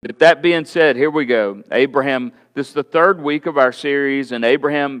With that being said, here we go. Abraham, this is the third week of our series, and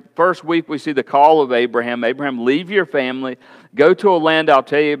Abraham, first week we see the call of Abraham. Abraham, leave your family, go to a land I'll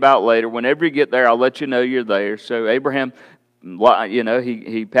tell you about later. Whenever you get there, I'll let you know you're there. So Abraham,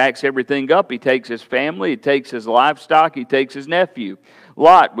 he packs everything up. He takes his family, he takes his livestock, he takes his nephew,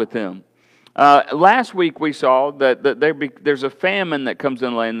 Lot, with him. Last week we saw that there's a famine that comes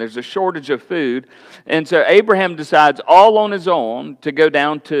in the land. There's a shortage of food. And so Abraham decides all on his own to go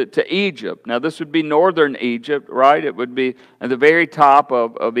down to Egypt. Now this would be northern Egypt, right? It would be at the very top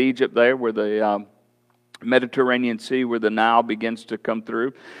of Egypt there where the Mediterranean Sea, where the Nile begins to come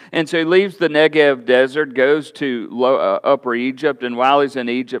through. And so he leaves the Negev desert, goes to upper Egypt, and while he's in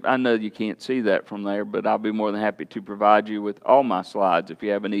Egypt, I know you can't see that from there, but I'll be more than happy to provide you with all my slides if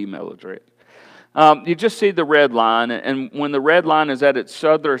you have an email address. You just see the red line, and when the red line is at its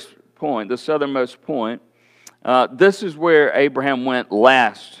southernmost point, this is where Abraham went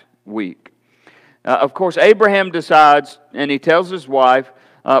last week. Of course, Abraham decides, and he tells his wife,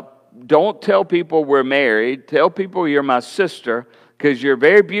 don't tell people we're married. Tell people you're my sister, because you're a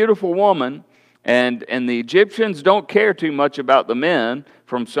very beautiful woman, and the Egyptians don't care too much about the men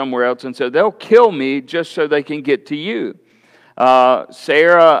from somewhere else, and so they'll kill me just so they can get to you.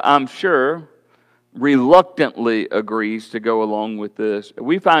 Sarah, I'm sure, reluctantly agrees to go along with this.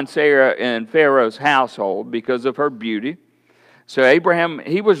 We find Sarah in Pharaoh's household because of her beauty. So Abraham,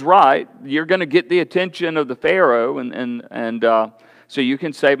 he was right. You're going to get the attention of the Pharaoh, and so you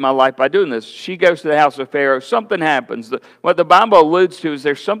can save my life by doing this. She goes to the house of Pharaoh. Something happens. What the Bible alludes to is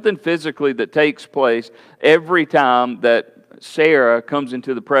there's something physically that takes place every time that Sarah comes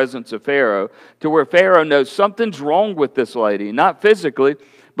into the presence of Pharaoh, to where Pharaoh knows something's wrong with this lady, not physically,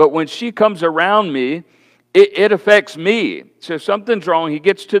 but when she comes around me, it affects me. So something's wrong. He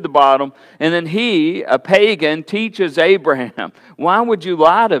gets to the bottom, and then he, a pagan, teaches Abraham, why would you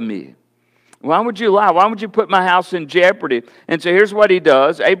lie to me? Why would you lie? Why would you put my house in jeopardy? And so here's what he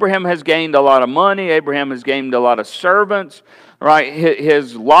does. Abraham has gained a lot of money. Abraham has gained a lot of servants. Right?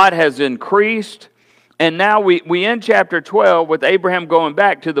 His lot has increased. And now we end chapter 12 with Abraham going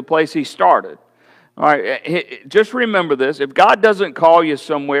back to the place he started. All right, just remember this. If God doesn't call you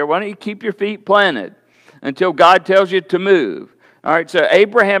somewhere, why don't you keep your feet planted until God tells you to move? All right, so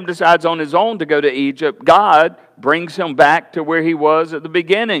Abraham decides on his own to go to Egypt. God brings him back to where he was at the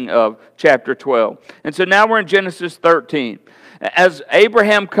beginning of chapter 12. And so now we're in Genesis 13. As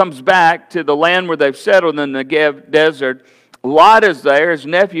Abraham comes back to the land where they've settled in the Negev desert, Lot is there, his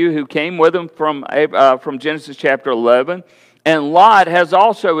nephew who came with him from Genesis chapter 11. And Lot has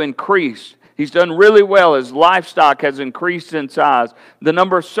also increased. He's done really well. His livestock has increased in size. The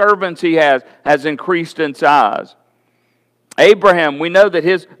number of servants he has increased in size. Abraham, we know that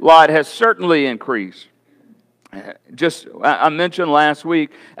his lot has certainly increased. I mentioned last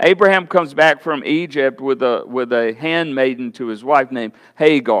week, Abraham comes back from Egypt with a handmaiden to his wife named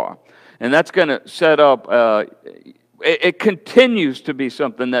Hagar. And that's going to set up, it continues to be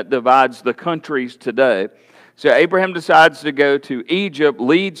something that divides the countries today. So Abraham decides to go to Egypt,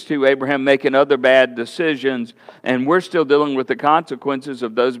 leads to Abraham making other bad decisions, and we're still dealing with the consequences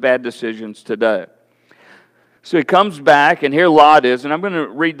of those bad decisions today. So he comes back, and here Lot is, and I'm going to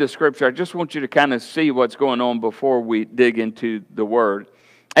read the scripture. I just want you to kind of see what's going on before we dig into the word.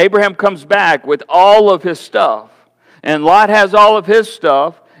 Abraham comes back with all of his stuff, and Lot has all of his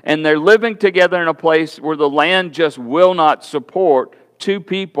stuff, and they're living together in a place where the land just will not support two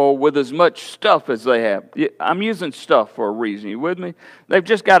people with as much stuff as they have. I'm using stuff for a reason. You with me? They've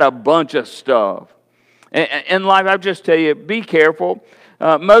just got a bunch of stuff. In life, I just tell you, be careful.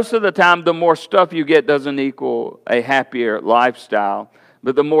 Most of the time, the more stuff you get doesn't equal a happier lifestyle.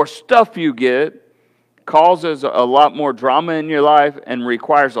 But the more stuff you get causes a lot more drama in your life and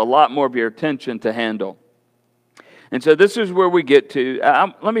requires a lot more of your attention to handle. And so this is where we get to.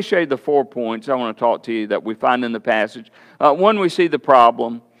 Let me show you the 4 points I want to talk to you that we find in the passage. One, we see the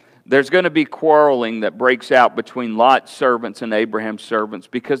problem. There's going to be quarreling that breaks out between Lot's servants and Abraham's servants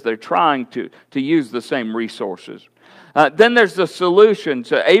because they're trying to use the same resources. Then there's the solution.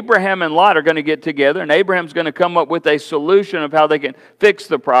 So Abraham and Lot are going to get together, and Abraham's going to come up with a solution of how they can fix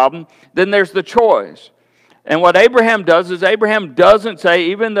the problem. Then there's the choice. And what Abraham does is Abraham doesn't say,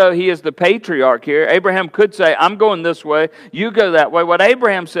 even though he is the patriarch here, Abraham could say, I'm going this way, you go that way. What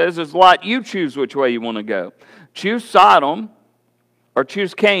Abraham says is, Lot, you choose which way you want to go. Choose Sodom or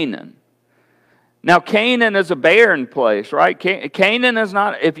choose Canaan. Now, Canaan is a barren place, right? Canaan is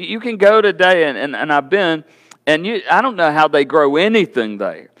not, if you can go today, and I've been, and I don't know how they grow anything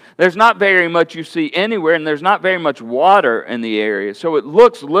there. There's not very much you see anywhere, and there's not very much water in the area. So it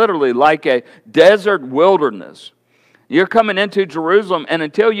looks literally like a desert wilderness. You're coming into Jerusalem, and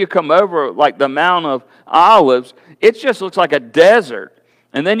until you come over like the Mount of Olives, it just looks like a desert.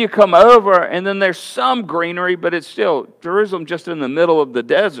 And then you come over, and then there's some greenery, but it's still Jerusalem just in the middle of the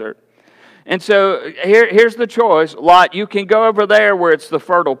desert. And so here's the choice. Lot, you can go over there where it's the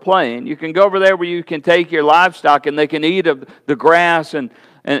fertile plain. You can go over there where you can take your livestock and they can eat of the grass and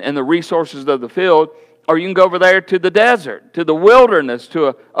the resources of the field. Or you can go over there to the desert, to the wilderness,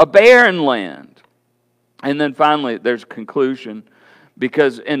 to a barren land. And then finally, there's a conclusion.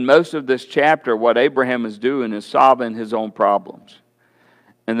 Because in most of this chapter, what Abraham is doing is solving his own problems.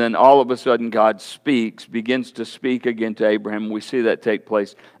 And then all of a sudden, God begins to speak again to Abraham. We see that take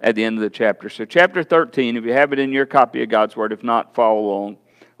place at the end of the chapter. So chapter 13, if you have it in your copy of God's Word, if not, follow along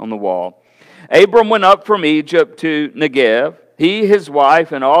on the wall. Abram went up from Egypt to Negev, he, his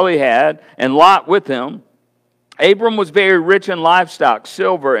wife, and all he had, and Lot with him. Abram was very rich in livestock,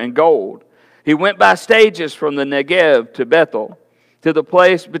 silver and gold. He went by stages from the Negev to Bethel, to the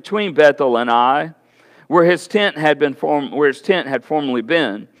place between Bethel and Ai, where his tent had formerly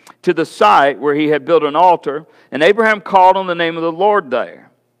been, to the site where he had built an altar, and Abraham called on the name of the Lord there.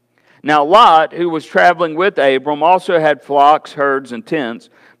 Now Lot, who was traveling with Abram, also had flocks, herds, and tents,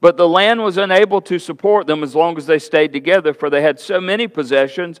 but the land was unable to support them as long as they stayed together, for they had so many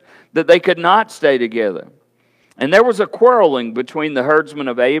possessions that they could not stay together. And there was a quarreling between the herdsmen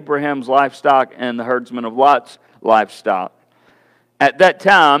of Abraham's livestock and the herdsmen of Lot's livestock. At that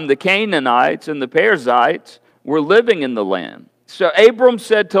time, the Canaanites and the Perizzites were living in the land. So Abram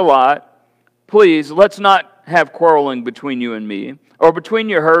said to Lot, please, let's not have quarreling between you and me, or between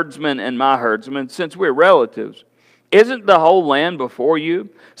your herdsmen and my herdsmen, since we're relatives. Isn't the whole land before you?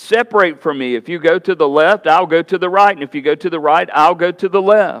 Separate from me. If you go to the left, I'll go to the right, and if you go to the right, I'll go to the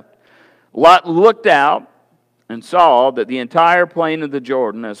left. Lot looked out and saw that the entire plain of the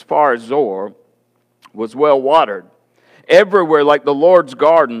Jordan, as far as Zoar, was well watered, everywhere like the Lord's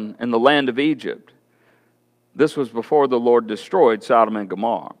garden in the land of Egypt. This was before the Lord destroyed Sodom and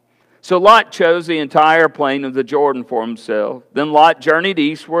Gomorrah. So Lot chose the entire plain of the Jordan for himself. Then Lot journeyed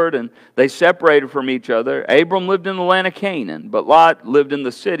eastward, and they separated from each other. Abram lived in the land of Canaan, but Lot lived in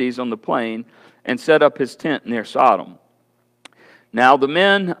the cities on the plain and set up his tent near Sodom. Now the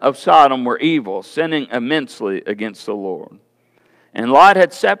men of Sodom were evil, sinning immensely against the Lord. And after Lot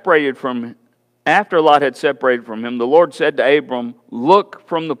had separated from him, the Lord said to Abram, look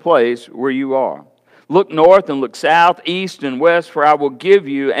from the place where you are. Look north and look south, east and west, for I will give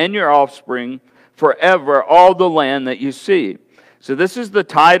you and your offspring forever all the land that you see. So this is the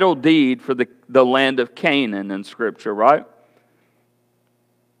title deed for the land of Canaan in Scripture, right?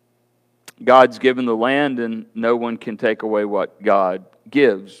 God's given the land, and no one can take away what God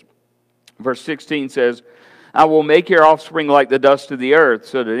gives. Verse 16 says, I will make your offspring like the dust of the earth,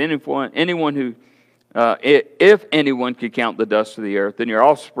 so that if anyone could count the dust of the earth, then your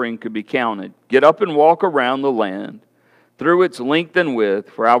offspring could be counted. Get up and walk around the land through its length and width,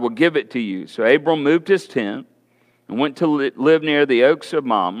 for I will give it to you. So Abram moved his tent and went to live near the oaks of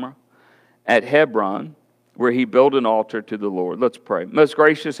Mamre at Hebron, where he built an altar to the Lord. Let's pray. Most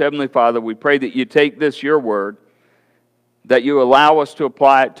gracious Heavenly Father, we pray that you take this, your word, that you allow us to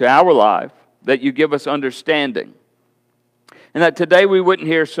apply it to our life, that you give us understanding. And that today we wouldn't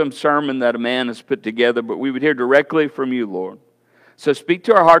hear some sermon that a man has put together, but we would hear directly from you, Lord. So speak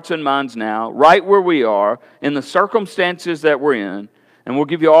to our hearts and minds now, right where we are, in the circumstances that we're in, and we'll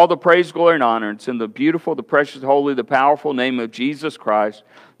give you all the praise, glory, and honor. It's in the beautiful, the precious, holy, the powerful name of Jesus Christ,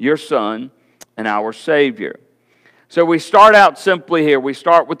 your Son and our Savior. So we start out simply here. We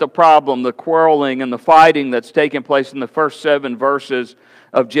start with the problem, the quarreling and the fighting that's taking place in the first 7 verses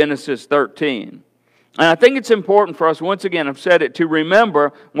of Genesis 13. And I think it's important for us, once again, I've said it, to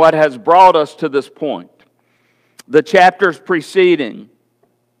remember what has brought us to this point. The chapters preceding,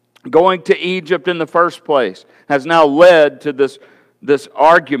 going to Egypt in the first place, has now led to this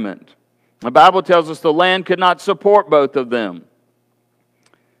argument. The Bible tells us the land could not support both of them.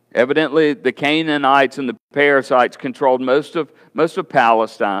 Evidently, the Canaanites and the Perizzites controlled most of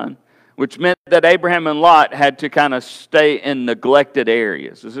Palestine, which meant that Abraham and Lot had to kind of stay in neglected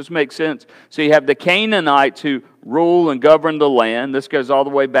areas. Does this make sense? So you have the Canaanites who rule and govern the land. This goes all the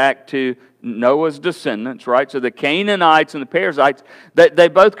way back to Noah's descendants, right? So the Canaanites and the Perizzites, they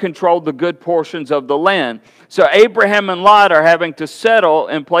both controlled the good portions of the land. So Abraham and Lot are having to settle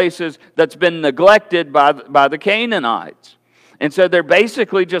in places that's been neglected by the Canaanites. And so they're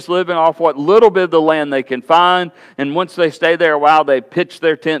basically just living off what little bit of the land they can find. And once they stay there a while, they pitch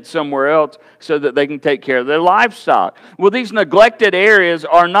their tent somewhere else so that they can take care of their livestock. Well, these neglected areas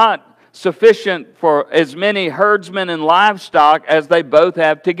are not sufficient for as many herdsmen and livestock as they both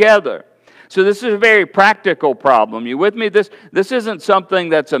have together. So this is a very practical problem. You with me? This isn't something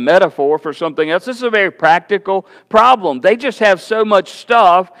that's a metaphor for something else. This is a very practical problem. They just have so much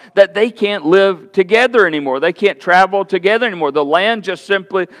stuff that they can't live together anymore. They can't travel together anymore. The land just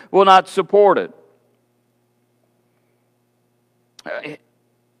simply will not support it.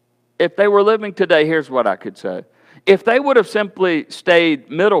 If they were living today, here's what I could say. If they would have simply stayed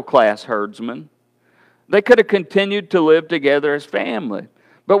middle-class herdsmen, they could have continued to live together as family.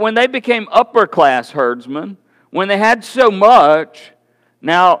 But when they became upper-class herdsmen, when they had so much,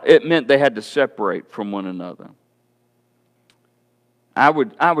 now it meant they had to separate from one another. I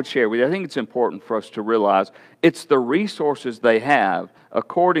would share with you, I think it's important for us to realize it's the resources they have,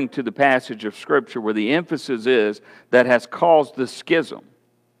 according to the passage of Scripture where the emphasis is, that has caused the schism.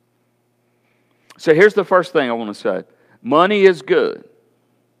 So here's the first thing I want to say. Money is good.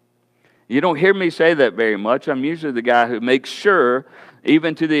 You don't hear me say that very much. I'm usually the guy who makes sure,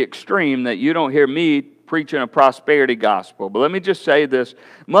 even to the extreme, that you don't hear me preaching a prosperity gospel. But let me just say this.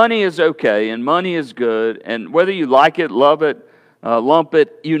 Money is okay, and money is good. And whether you like it, love it, lump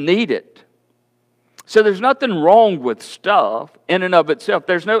it, you need it. So there's nothing wrong with stuff in and of itself.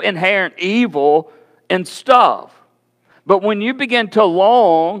 There's no inherent evil in stuff. But when you begin to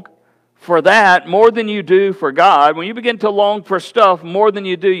long for that more than you do for God, when you begin to long for stuff more than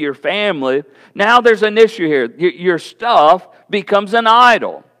you do your family, now there's an issue here. Your stuff becomes an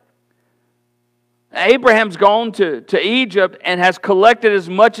idol. Abraham's gone to Egypt and has collected as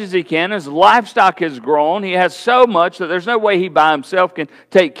much as he can. His livestock has grown. He has so much that there's no way he by himself can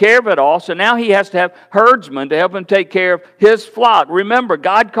take care of it all. So now he has to have herdsmen to help him take care of his flock. Remember,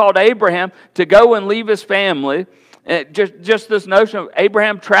 God called Abraham to go and leave his family. Just this notion of,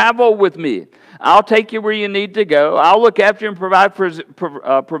 Abraham, travel with me. I'll take you where you need to go. I'll look after you and provide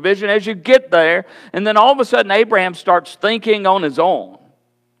provision as you get there. And then all of a sudden, Abraham starts thinking on his own.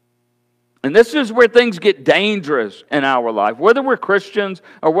 And this is where things get dangerous in our life. Whether we're Christians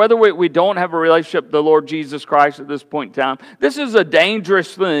or whether we don't have a relationship with the Lord Jesus Christ at this point in time, this is a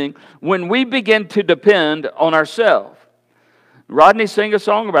dangerous thing when we begin to depend on ourselves. Rodney sang a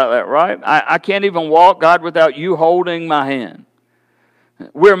song about that, right? I can't even walk, God, without you holding my hand.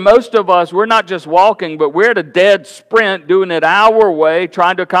 Most of us, we're not just walking, but we're at a dead sprint, doing it our way,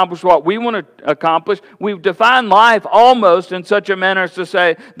 trying to accomplish what we want to accomplish. We've defined life almost in such a manner as to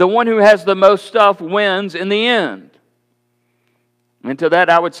say, the one who has the most stuff wins in the end. And to that,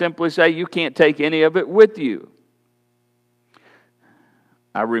 I would simply say, you can't take any of it with you.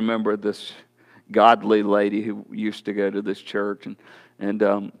 I remember this godly lady who used to go to this church,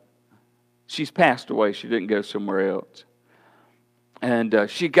 and she's passed away. She didn't go somewhere else. And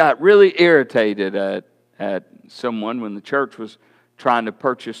she got really irritated at someone when the church was trying to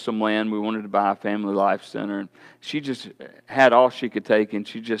purchase some land. We wanted to buy a Family Life Center, and she just had all she could take, and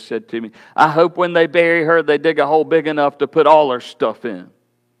she just said to me, I hope when they bury her, they dig a hole big enough to put all her stuff in.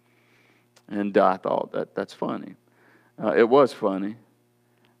 And I thought, that's funny. It was funny.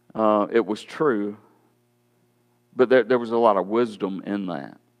 It was true, but there was a lot of wisdom in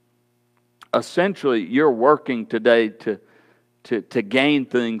that. Essentially, you're working today to gain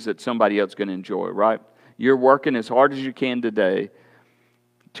things that somebody else can enjoy, right? You're working as hard as you can today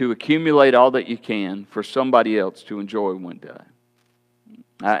to accumulate all that you can for somebody else to enjoy one day.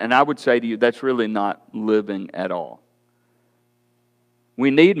 And I would say to you, that's really not living at all.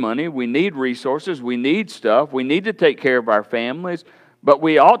 We need money, we need resources, we need stuff, we need to take care of our families, but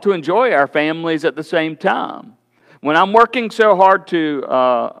we ought to enjoy our families at the same time. When I'm working so hard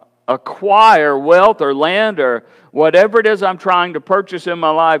to acquire wealth or land or whatever it is I'm trying to purchase in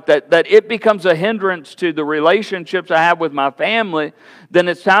my life, that it becomes a hindrance to the relationships I have with my family, then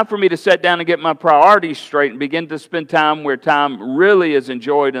it's time for me to sit down and get my priorities straight and begin to spend time where time really is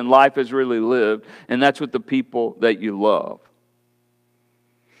enjoyed and life is really lived, and that's with the people that you love.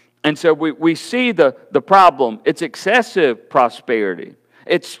 And so we see the problem. It's excessive prosperity.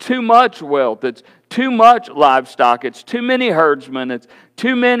 It's too much wealth. It's too much livestock. It's too many herdsmen. It's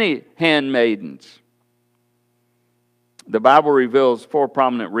too many handmaidens. The Bible reveals 4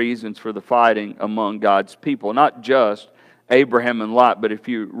 prominent reasons for the fighting among God's people. Not just Abraham and Lot, but if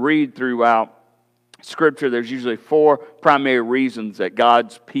you read throughout Scripture, there's usually 4 primary reasons that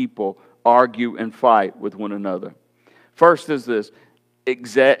God's people argue and fight with one another. First is this: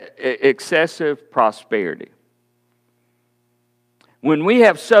 excessive prosperity. When we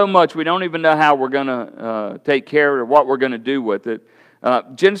have so much, we don't even know how we're going to take care of it or what we're going to do with it.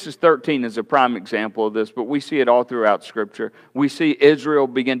 Genesis 13 is a prime example of this, but we see it all throughout Scripture. We see Israel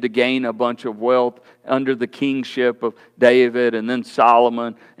begin to gain a bunch of wealth under the kingship of David and then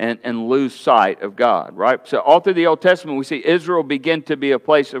Solomon and lose sight of God, right? So all through the Old Testament, we see Israel begin to be a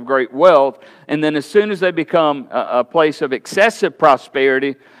place of great wealth, and then as soon as they become a place of excessive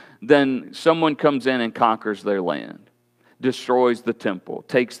prosperity, then someone comes in and conquers their land, destroys the temple,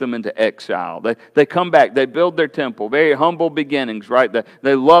 takes them into exile. They come back, they build their temple, very humble beginnings, right?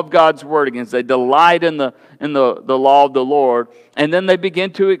 They love God's word against, they delight in the law of the Lord, and then they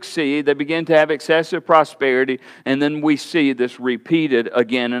begin to exceed, they begin to have excessive prosperity, and then we see this repeated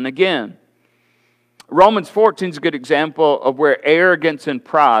again and again. Romans 14 is a good example of where arrogance and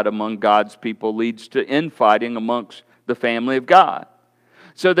pride among God's people leads to infighting amongst the family of God.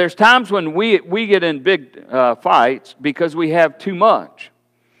 So there's times when we get in big fights because we have too much.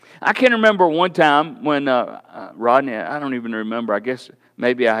 I can remember one time when Rodney, I don't even remember, I guess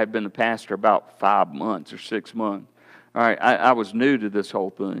maybe I had been the pastor about 5 months or 6 months. All right, I was new to this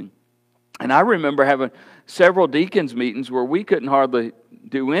whole thing. And I remember having several deacons meetings where we couldn't hardly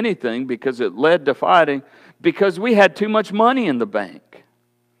do anything because it led to fighting because we had too much money in the bank.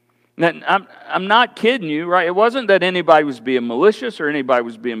 Now, I'm not kidding you, right? It wasn't that anybody was being malicious or anybody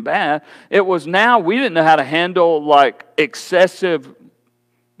was being bad. It was now we didn't know how to handle like excessive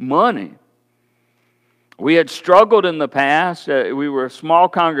money. We had struggled in the past. We were a small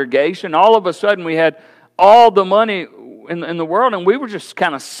congregation. All of a sudden we had all the money in the world and we were just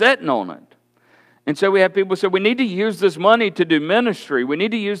kind of sitting on it. And so we have people say, we need to use this money to do ministry. We need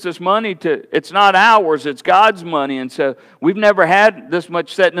to use this money it's not ours, it's God's money. And so we've never had this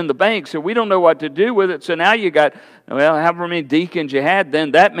much sitting in the bank, so we don't know what to do with it. So now you got, well, however many deacons you had,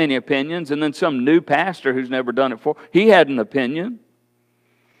 then that many opinions, and then some new pastor who's never done it before, he had an opinion.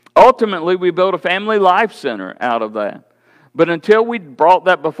 Ultimately, we built a family life center out of that. But until we brought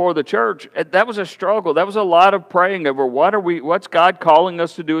that before the church, that was a struggle. That was a lot of praying over what's God calling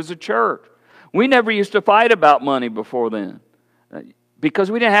us to do as a church. We never used to fight about money before then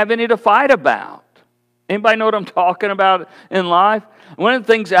because we didn't have any to fight about. Anybody know what I'm talking about in life? One of the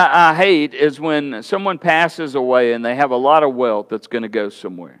things I hate is when someone passes away and they have a lot of wealth that's going to go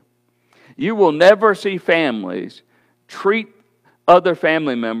somewhere. You will never see families treat other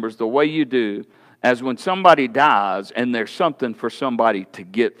family members the way you do as when somebody dies and there's something for somebody to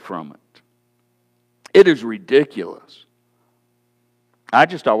get from it. It is ridiculous. I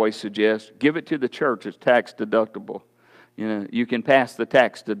just always suggest give it to the church. It's tax deductible. You know, you can pass the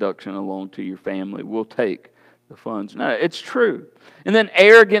tax deduction along to your family. We'll take the funds. No, it's true. And then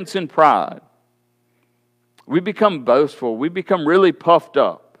arrogance and pride. We become boastful. We become really puffed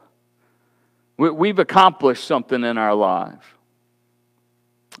up. We've accomplished something in our life.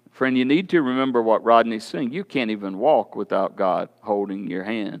 Friend, you need to remember what Rodney's saying. You can't even walk without God holding your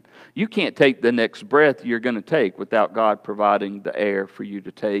hand. You can't take the next breath you're going to take without God providing the air for you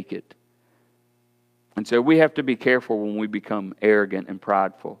to take it. And so we have to be careful when we become arrogant and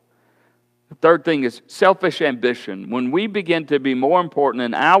prideful. The third thing is selfish ambition. When we begin to be more important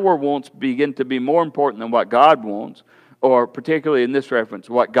and our wants begin to be more important than what God wants, or particularly in this reference,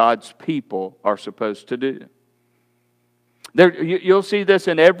 what God's people are supposed to do. You'll see this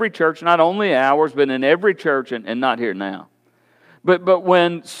in every church, not only ours, but in every church, and not here now. But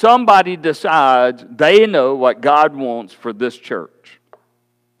when somebody decides they know what God wants for this church,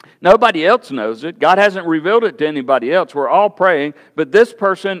 nobody else knows it. God hasn't revealed it to anybody else. We're all praying, but this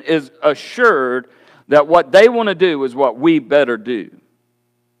person is assured that what they want to do is what we better do.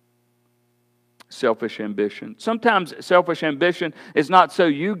 Selfish ambition. Sometimes selfish ambition is not so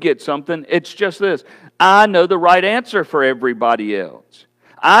you get something. It's just this. I know the right answer for everybody else.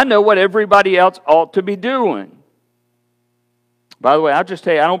 I know what everybody else ought to be doing. By the way, I'll just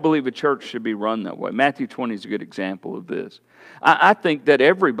tell you, I don't believe a church should be run that way. Matthew 20 is a good example of this. I think that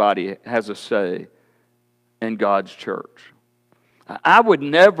everybody has a say in God's church. I would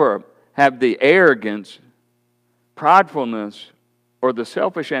never have the arrogance, pridefulness, or the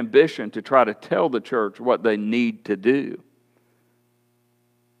selfish ambition to try to tell the church what they need to do.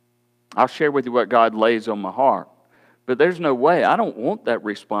 I'll share with you what God lays on my heart. But there's no way. I don't want that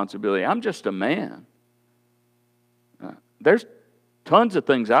responsibility. I'm just a man. There's tons of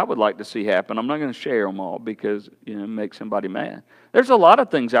things I would like to see happen. I'm not going to share them all because, it makes somebody mad. There's a lot of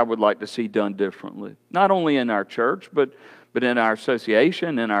things I would like to see done differently. Not only in our church, but in our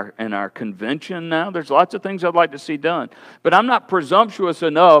association, in our convention now. There's lots of things I'd like to see done. But I'm not presumptuous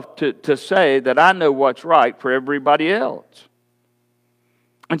enough to say that I know what's right for everybody else.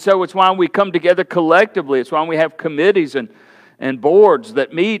 And so it's why we come together collectively. It's why we have committees and and boards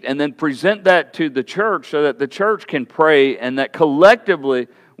that meet and then present that to the church so that the church can pray and that collectively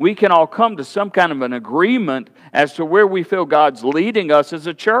we can all come to some kind of an agreement as to where we feel God's leading us as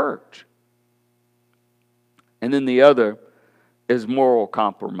a church. And then the other is moral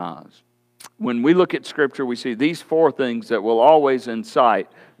compromise. When we look at Scripture, we see these four things that will always incite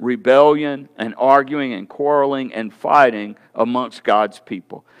rebellion and arguing and quarreling and fighting amongst God's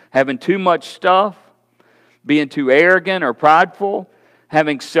people. Having too much stuff, being too arrogant or prideful,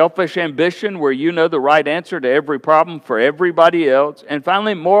 having selfish ambition where you know the right answer to every problem for everybody else, and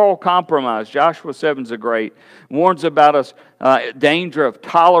finally moral compromise. Joshua 7's a great, warns about us danger of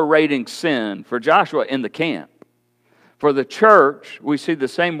tolerating sin for Joshua in the camp. For the church, we see the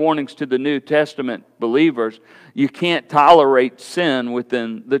same warnings to the New Testament believers. You can't tolerate sin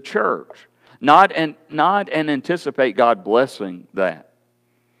within the church. Not and anticipate God blessing that.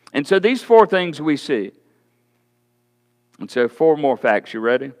 And so these four things we see. And so 4 more facts. You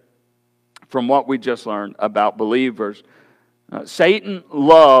ready? From what we just learned about believers. Satan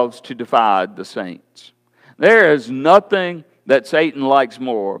loves to divide the saints. There is nothing that Satan likes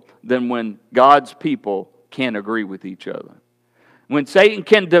more than when God's people can't agree with each other. When Satan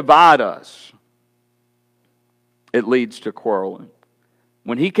can divide us, it leads to quarreling.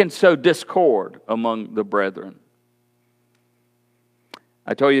 When he can sow discord among the brethren.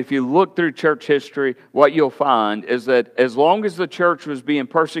 I tell you, if you look through church history, what you'll find is that as long as the church was being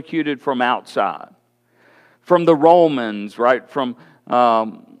persecuted from outside, from the Romans, right, from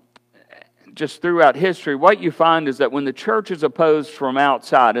just throughout history, what you find is that when the church is opposed from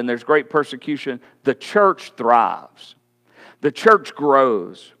outside and there's great persecution, the church thrives. The church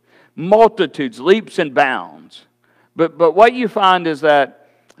grows. Multitudes, leaps and bounds. But what you find is that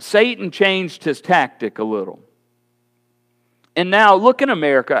Satan changed his tactic a little. And now, look in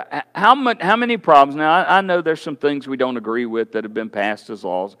America, how many problems, now I know there's some things we don't agree with that have been passed as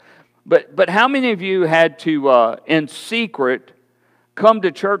laws, but how many of you had to, in secret, come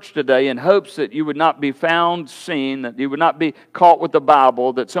to church today in hopes that you would not be found seen, that you would not be caught with the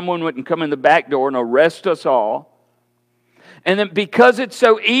Bible, that someone wouldn't come in the back door and arrest us all? And then because it's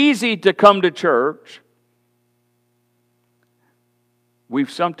so easy to come to church,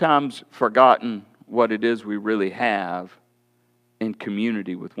 we've sometimes forgotten what it is we really have in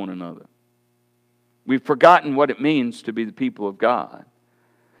community with one another. We've forgotten what it means to be the people of God.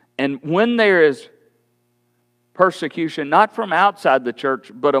 And when there is persecution, not from outside the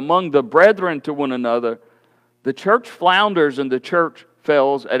church, but among the brethren to one another, the church flounders and the church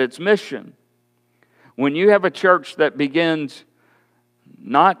fails at its mission. When you have a church that begins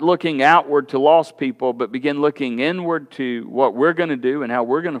not looking outward to lost people, but begin looking inward to what we're going to do and how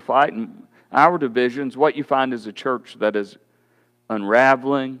we're going to fight in our divisions, what you find is a church that is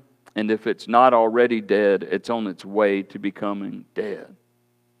unraveling, and if it's not already dead, it's on its way to becoming dead.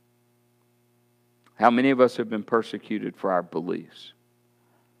 How many of us have been persecuted for our beliefs?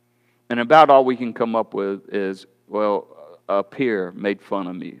 And about all we can come up with is, well, a peer made fun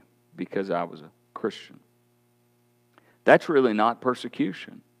of me because I was a Christian. That's really not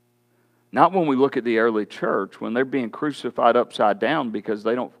persecution. Not when we look at the early church, when they're being crucified upside down because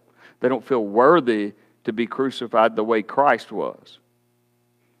they don't feel worthy to be crucified the way Christ was.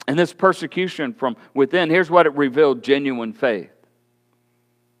 And this persecution from within, here's what it revealed: genuine faith.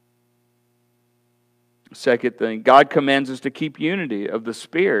 Second thing, God commands us to keep unity of the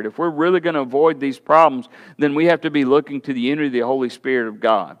Spirit. If we're really going to avoid these problems, then we have to be looking to the unity of the Holy Spirit of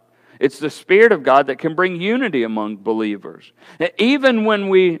God. It's the Spirit of God that can bring unity among believers. Even when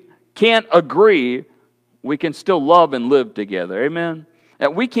we can't agree, we can still love and live together. Amen?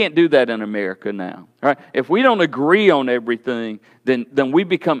 We can't do that in America now. Right? If we don't agree on everything, then we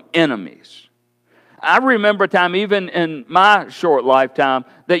become enemies. I remember a time, even in my short lifetime,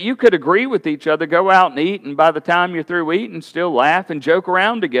 that you could agree with each other, go out and eat, and by the time you're through eating, still laugh and joke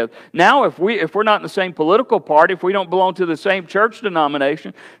around together. Now, if we're not in the same political party, if we don't belong to the same church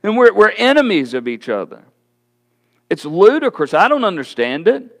denomination, then we're enemies of each other. It's ludicrous. I don't understand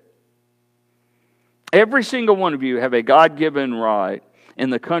it. Every single one of you have a God-given right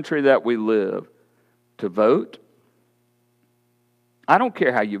in the country that we live to vote. I don't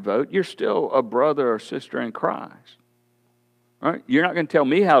care how you vote. You're still a brother or sister in Christ. Right? You're not going to tell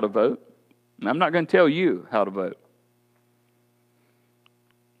me how to vote. And I'm not going to tell you how to vote.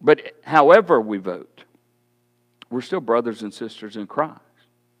 But however we vote, we're still brothers and sisters in Christ.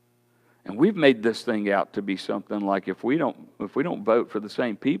 And we've made this thing out to be something like if we don't vote for the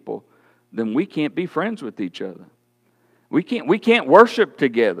same people, then we can't be friends with each other. We can't worship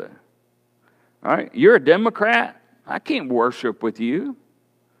together. All right? You're a Democrat. I can't worship with you.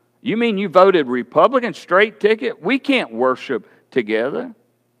 You mean you voted Republican straight ticket? We can't worship together.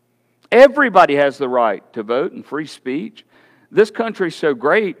 Everybody has the right to vote and free speech. This country's so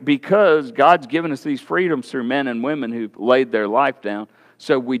great because God's given us these freedoms through men and women who've laid their life down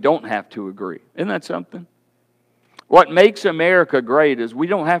so we don't have to agree. Isn't that something? What makes America great is we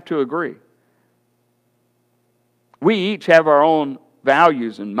don't have to agree. We each have our own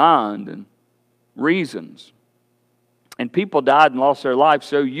values and mind and reasons. And people died and lost their lives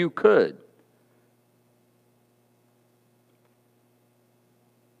so you could.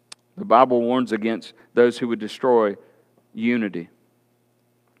 The Bible warns against those who would destroy unity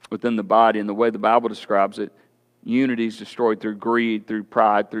within the body. And the way the Bible describes it, unity is destroyed through greed, through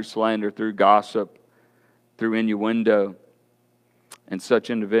pride, through slander, through gossip, through innuendo. And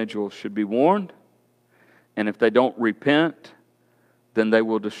such individuals should be warned. And if they don't repent, then they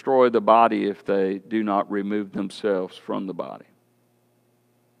will destroy the body if they do not remove themselves from the body.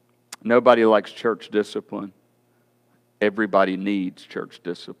 Nobody likes church discipline. Everybody needs church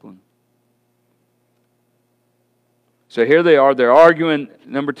discipline. So here they are. They're arguing.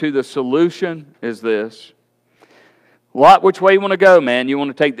 Number 2, the solution is this. Lot, which way you want to go, man? You want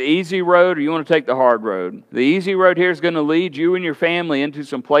to take the easy road or you want to take the hard road? The easy road here is going to lead you and your family into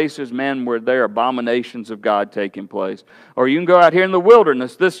some places, man, where there are abominations of God taking place. Or you can go out here in the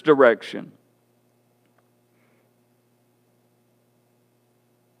wilderness this direction.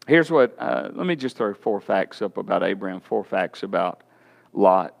 Here's what, let me just throw 4 facts up about Abraham, 4 facts about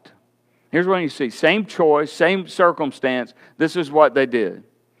Lot. Here's what you see. Same choice, same circumstance. This is what they did.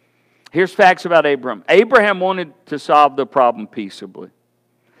 Here's facts about Abraham. Abraham wanted to solve the problem peaceably.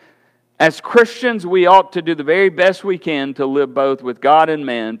 As Christians, we ought to do the very best we can to live both with God and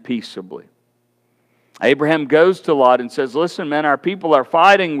man peaceably. Abraham goes to Lot and says, listen, man, our people are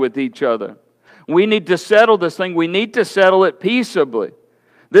fighting with each other. We need to settle this thing. We need to settle it peaceably.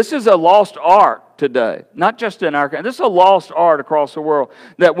 This is a lost art today, not just in our country. This is a lost art across the world,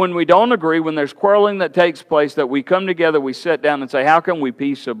 that when we don't agree, when there's quarreling that takes place, that we come together, we sit down and say, how can we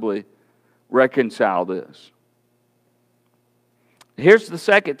peaceably reconcile this? Here's the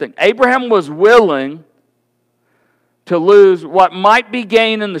second thing. Abraham was willing to lose what might be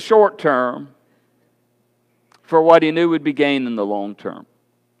gain in the short term for what he knew would be gain in the long term.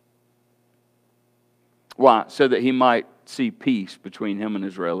 Why? So that he might see peace between him and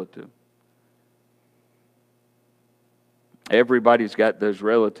his relative. Everybody's got those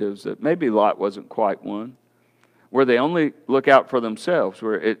relatives that maybe Lot wasn't quite one, where they only look out for themselves,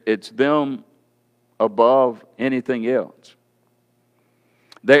 where it's them above anything else.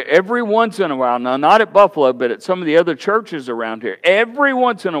 Every once in a while, now not at Buffalo, but at some of the other churches around here, every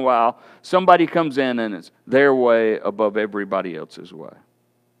once in a while, somebody comes in and it's their way above everybody else's way.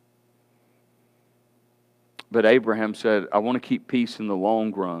 But Abraham said, I want to keep peace in the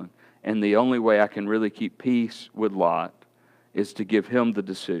long run, and the only way I can really keep peace with Lot is to give him the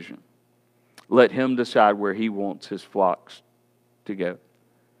decision. Let him decide where he wants his flocks to go.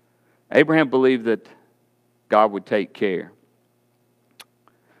 Abraham believed that God would take care.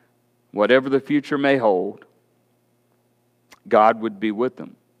 Whatever the future may hold, God would be with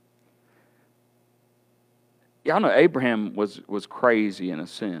them. Y'all know Abraham was crazy in a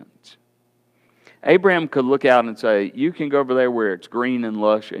sense. Abraham could look out and say, you can go over there where it's green and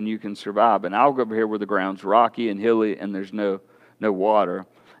lush and you can survive, and I'll go over here where the ground's rocky and hilly and there's no water.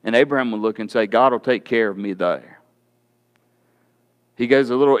 And Abraham would look and say, God will take care of me there. He goes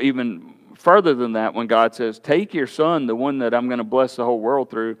a little even further than that when God says, take your son, the one that I'm going to bless the whole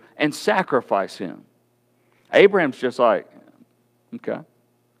world through, and sacrifice him. Abraham's just like, okay.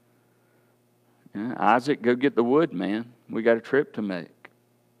 Yeah, Isaac, go get the wood, man. We got a trip to make.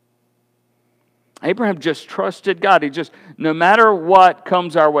 Abraham just trusted God. He just, no matter what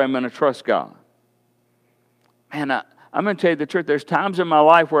comes our way, I'm going to trust God. Man, I'm going to tell you the truth. There's times in my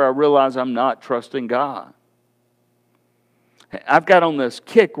life where I realize I'm not trusting God. I've got on this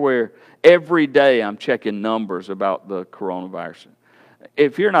kick where every day I'm checking numbers about the coronavirus.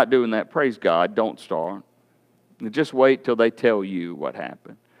 If you're not doing that, praise God, don't start. Just wait till they tell you what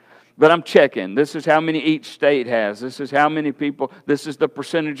happened. But I'm checking. This is how many each state has. This is how many people. This is the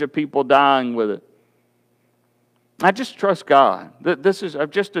percentage of people dying with it. I just trust God.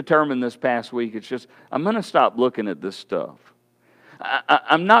 I've just determined this past week, I'm going to stop looking at this stuff.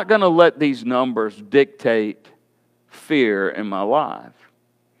 I'm not going to let these numbers dictate fear in my life.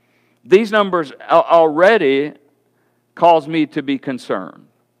 These numbers already cause me to be concerned.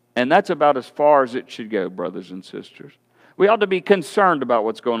 And that's about as far as it should go, brothers and sisters. We ought to be concerned about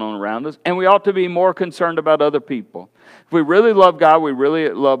what's going on around us, and we ought to be more concerned about other people. If we really love God, we really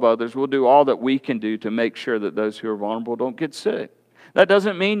love others, we'll do all that we can do to make sure that those who are vulnerable don't get sick. That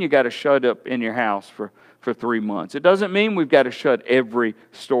doesn't mean you got to shut up in your house for 3 months. It doesn't mean we've got to shut every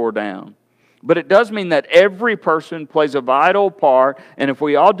store down. But it does mean that every person plays a vital part, and if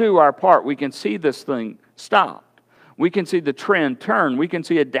we all do our part, we can see this thing stop. We can see the trend turn. We can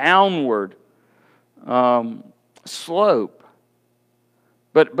see a downward slope.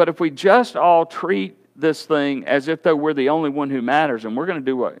 But if we just all treat this thing as if though we're the only one who matters, and we're going to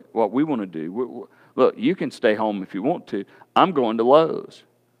do what we want to do. Look, you can stay home if you want to. I'm going to Lowe's.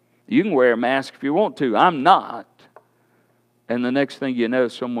 You can wear a mask if you want to. I'm not. And the next thing you know,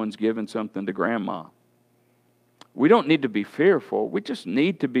 someone's giving something to grandma. We don't need to be fearful. We just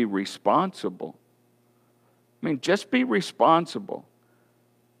need to be responsible. I mean, just be responsible.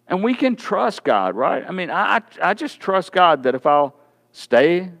 And we can trust God, right? I mean, I just trust God that if I'll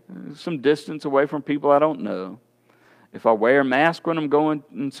stay some distance away from people I don't know, if I wear a mask when I'm going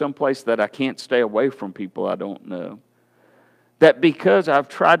in some place that I can't stay away from people I don't know, that because I've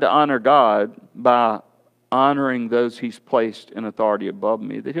tried to honor God by honoring those He's placed in authority above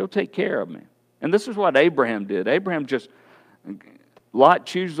me, that He'll take care of me. And this is what Abraham did. Abraham just, Lot,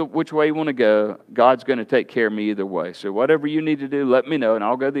 choose which way you want to go. God's going to take care of me either way. So whatever you need to do, let me know, and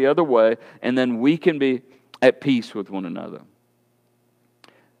I'll go the other way, and then we can be at peace with one another.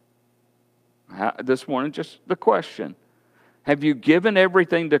 This morning, just the question, have you given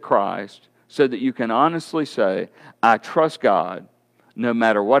everything to Christ so that you can honestly say, I trust God no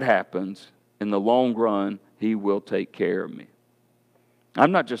matter what happens? In the long run, He will take care of me.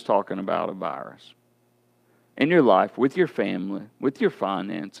 I'm not just talking about a virus. In your life, with your family, with your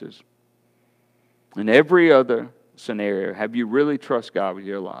finances, in every other scenario, have you really trust God with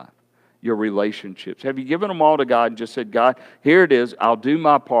your life, your relationships? Have you given them all to God and just said, God, here it is, I'll do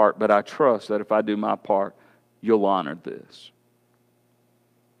my part, but I trust that if I do my part, you'll honor this.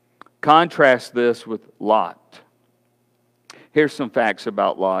 Contrast this with Lot. Here's some facts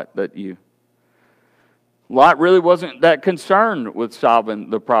about Lot that Lot really wasn't that concerned with solving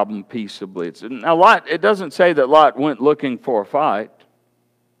the problem peaceably. Now, Lot, it doesn't say that Lot went looking for a fight.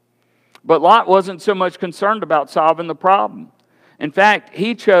 But Lot wasn't so much concerned about solving the problem. In fact,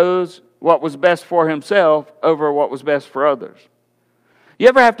 he chose what was best for himself over what was best for others. You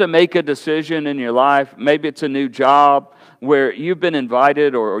ever have to make a decision in your life? Maybe it's a new job where you've been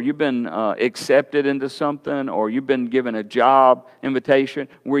invited or you've been accepted into something, or you've been given a job invitation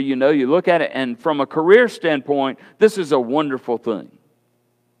where you look at it, and from a career standpoint, this is a wonderful thing.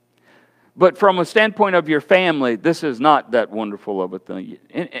 But from a standpoint of your family, this is not that wonderful of a thing.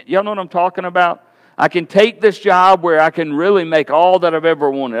 Y'all know what I'm talking about? I can take this job where I can really make all that I've ever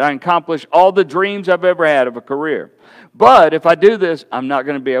wanted. I can accomplish all the dreams I've ever had of a career. But if I do this, I'm not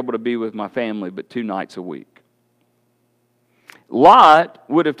going to be able to be with my family but 2 nights a week. Lot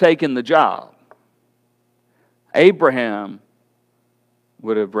would have taken the job. Abraham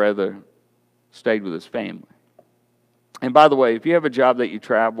would have rather stayed with his family. And by the way, if you have a job that you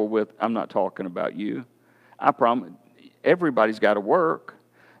travel with, I'm not talking about you. I promise, everybody's got to work.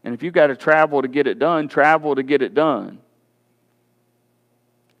 And if you've got to travel to get it done, travel to get it done.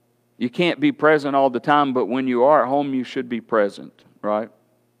 You can't be present all the time, but when you are at home, you should be present, right?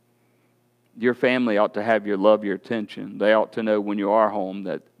 Your family ought to have your love, your attention. They ought to know when you are home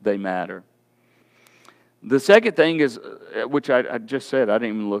that they matter. The second thing is, which I just said, I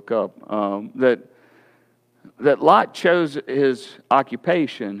didn't even look up, that Lot chose his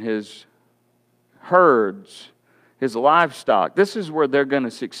occupation, his herds, his livestock. This is where they're going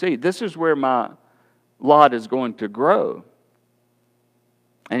to succeed. This is where my Lot is going to grow.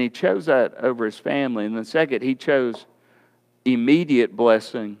 And he chose that over his family. And then second, he chose immediate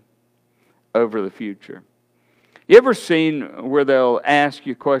blessing over the future. You ever seen where they'll ask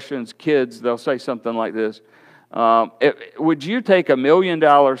you questions, kids, they'll say something like this, would you take $1 million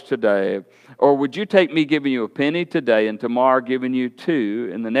today, or would you take me giving you a penny today and tomorrow giving you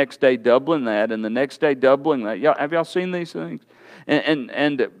 2, and the next day doubling that, and the next day doubling that? Have y'all seen these things?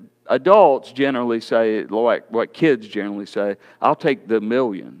 And adults generally say, like what kids generally say, I'll take the $1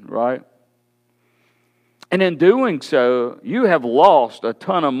 million, right? And in doing so, you have lost a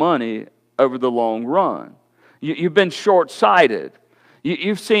ton of money over the long run. You've been short-sighted.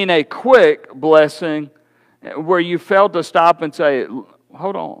 You've seen a quick blessing where you failed to stop and say,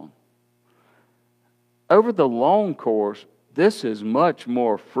 hold on. Over the long course, this is much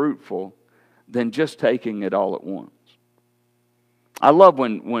more fruitful than just taking it all at once. I love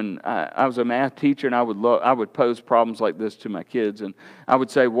when I was a math teacher, and I would pose problems like this to my kids, and I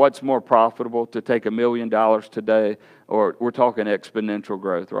would say, what's more profitable, to take $1 million today, or we're talking exponential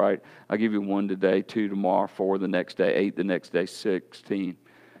growth, right? I'll give you 1 today, 2 tomorrow, 4 the next day, 8 the next day, 16.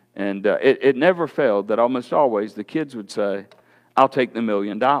 And it never failed that almost always the kids would say, I'll take the $1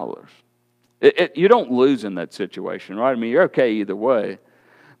 million. You don't lose in that situation, right? I mean, you're okay either way.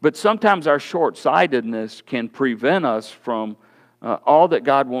 But sometimes our short-sightedness can prevent us from all that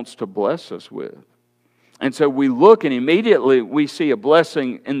God wants to bless us with. And so we look and immediately we see a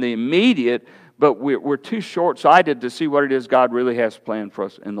blessing in the immediate, but we're too short-sighted to see what it is God really has planned for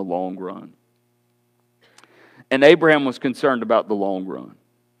us in the long run. And Abraham was concerned about the long run.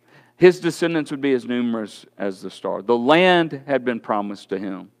 His descendants would be as numerous as the stars. The land had been promised to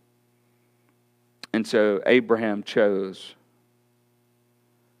him. And so Abraham chose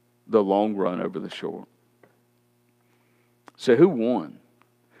the long run over the short. So who won?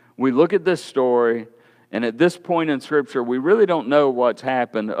 We look at this story, and at this point in Scripture, we really don't know what's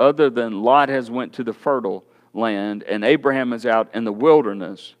happened other than Lot has went to the fertile land, and Abraham is out in the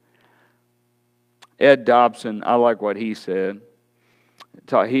wilderness. Ed Dobson, I like what he said.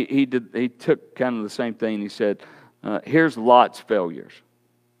 He took kind of the same thing. He said, here's Lot's failures.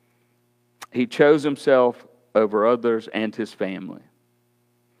 He chose himself over others and his family.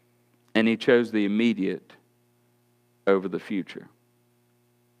 And he chose the immediate over the future.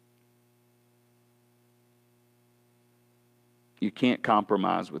 You can't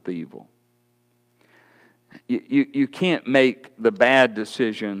compromise with evil. You can't make the bad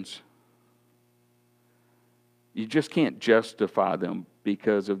decisions. You just can't justify them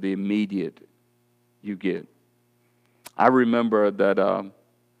because of the immediate you get. I remember that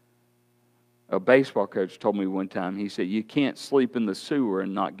a baseball coach told me one time, he said, you can't sleep in the sewer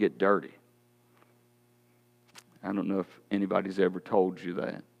and not get dirty. I don't know if anybody's ever told you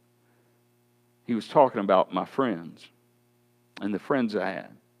that. He was talking about my friends and the friends I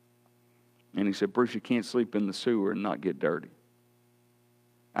had. And he said, Bruce, you can't sleep in the sewer and not get dirty.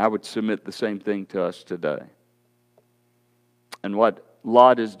 I would submit the same thing to us today. And what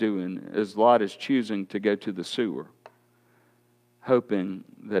Lot is doing is Lot is choosing to go to the sewer, hoping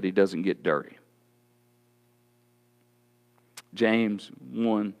that he doesn't get dirty. James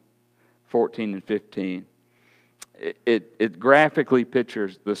 1, 14 and 15. It graphically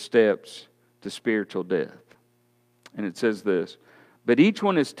pictures the steps to spiritual death. And it says this, but each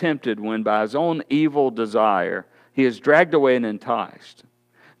one is tempted when by his own evil desire he is dragged away and enticed.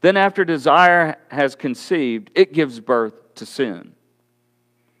 Then after desire has conceived, it gives birth to sin.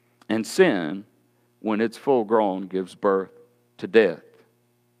 And sin, when it's full grown, gives birth to death.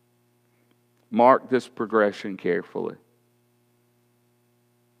 Mark this progression carefully.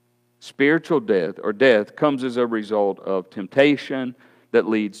 Spiritual death, or death, comes as a result of temptation that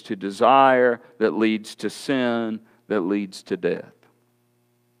leads to desire, that leads to sin, that leads to death.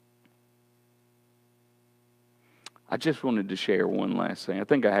 I just wanted to share one last thing. I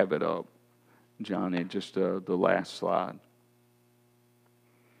think I have it up, Johnny, just the last slide.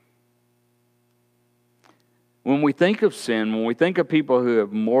 When we think of sin, when we think of people who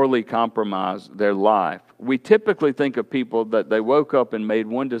have morally compromised their life, we typically think of people that they woke up and made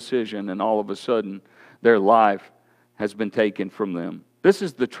one decision and all of a sudden their life has been taken from them. This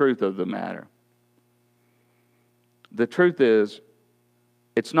is the truth of the matter. The truth is,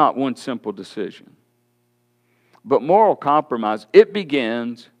 it's not one simple decision. But moral compromise, it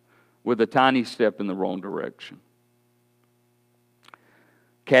begins with a tiny step in the wrong direction.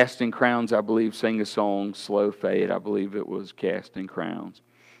 Casting Crowns, I believe, sang a song, Slow Fade. I believe it was Casting Crowns.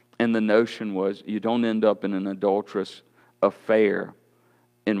 And the notion was you don't end up in an adulterous affair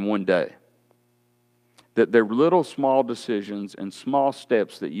in one day. That there are little small decisions and small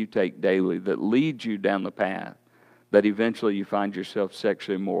steps that you take daily that lead you down the path that eventually you find yourself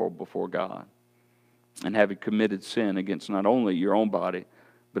sexually immoral before God and having committed sin against not only your own body,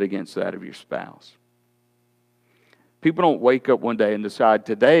 but against that of your spouse. People don't wake up one day and decide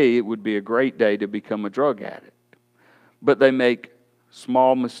today it would be a great day to become a drug addict. But they make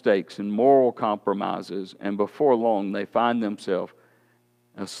small mistakes and moral compromises, and before long they find themselves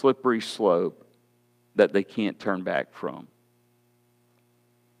a slippery slope that they can't turn back from.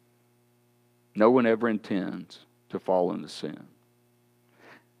 No one ever intends to fall into sin.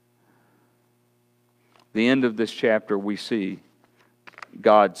 The end of this chapter, we see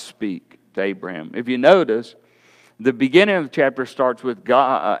God speak to Abraham. If you notice, the beginning of the chapter starts with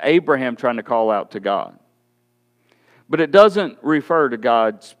Abraham trying to call out to God. But it doesn't refer to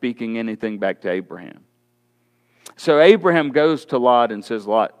God speaking anything back to Abraham. So Abraham goes to Lot and says,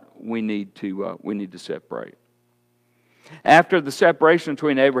 Lot, we need to separate. After the separation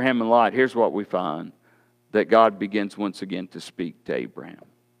between Abraham and Lot, here's what we find. That God begins once again to speak to Abraham.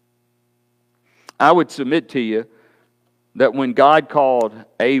 I would submit to you that when God called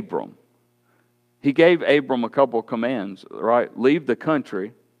Abram, He gave Abram a couple of commands, right? Leave the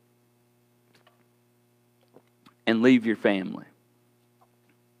country and leave your family.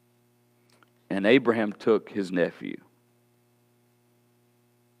 And Abraham took his nephew.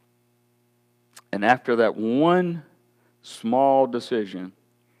 And after that one small decision,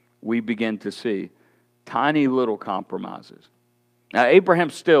 we begin to see tiny little compromises. Now,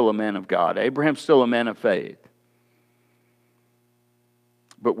 Abraham's still a man of God. Abraham's still a man of faith.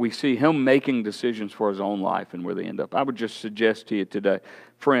 But we see him making decisions for his own life and where they end up. I would just suggest to you today,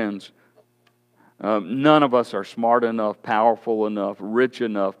 friends, none of us are smart enough, powerful enough, rich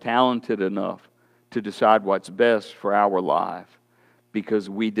enough, talented enough to decide what's best for our life because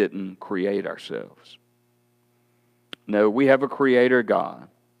we didn't create ourselves. No, we have a Creator God.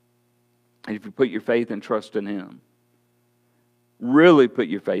 And if you put your faith and trust in Him, really put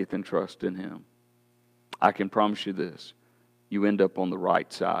your faith and trust in Him, I can promise you this, you end up on the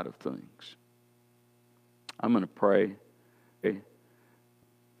right side of things. I'm going to pray. Okay.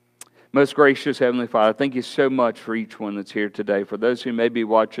 Most gracious Heavenly Father, thank you so much for each one that's here today. For those who may be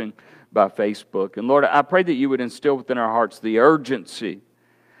watching by Facebook. And Lord, I pray that you would instill within our hearts the urgency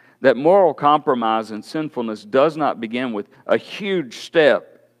that moral compromise and sinfulness does not begin with a huge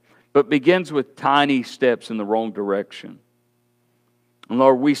step, but begins with tiny steps in the wrong direction. And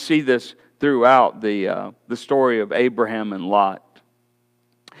Lord, we see this throughout the story of Abraham and Lot.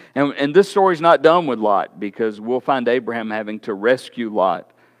 And this story's not done with Lot, because we'll find Abraham having to rescue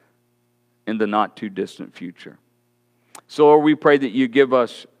Lot in the not too distant future. So Lord, we pray that you give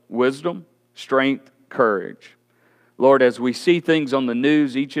us wisdom, strength, courage. Lord, as we see things on the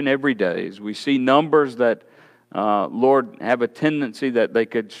news each and every day, as we see numbers that, Lord, have a tendency that they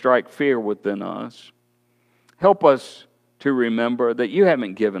could strike fear within us, help us to remember that you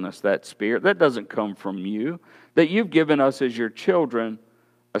haven't given us that spirit. That doesn't come from you. That you've given us as your children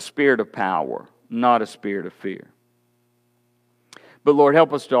a spirit of power, not a spirit of fear. But Lord,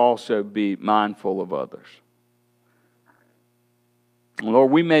 help us to also be mindful of others.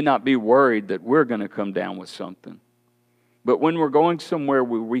 Lord, we may not be worried that we're going to come down with something. But when we're going somewhere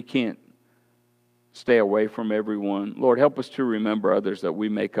where we can't stay away from everyone, Lord, help us to remember others that we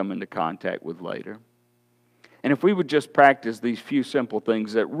may come into contact with later. And if we would just practice these few simple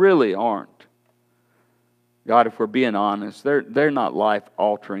things that really aren't, God, if we're being honest, they're not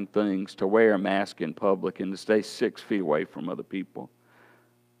life-altering things to wear a mask in public and to stay 6 feet away from other people.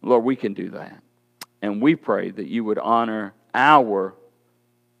 Lord, we can do that. And we pray that you would honor our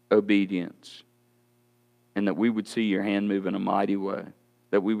obedience and that we would see your hand move in a mighty way,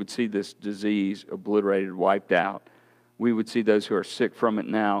 that we would see this disease obliterated, wiped out. We would see those who are sick from it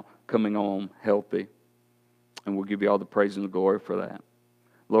now coming home healthy. And we'll give you all the praise and the glory for that.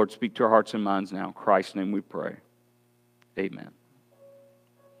 Lord, speak to our hearts and minds now. In Christ's name we pray. Amen.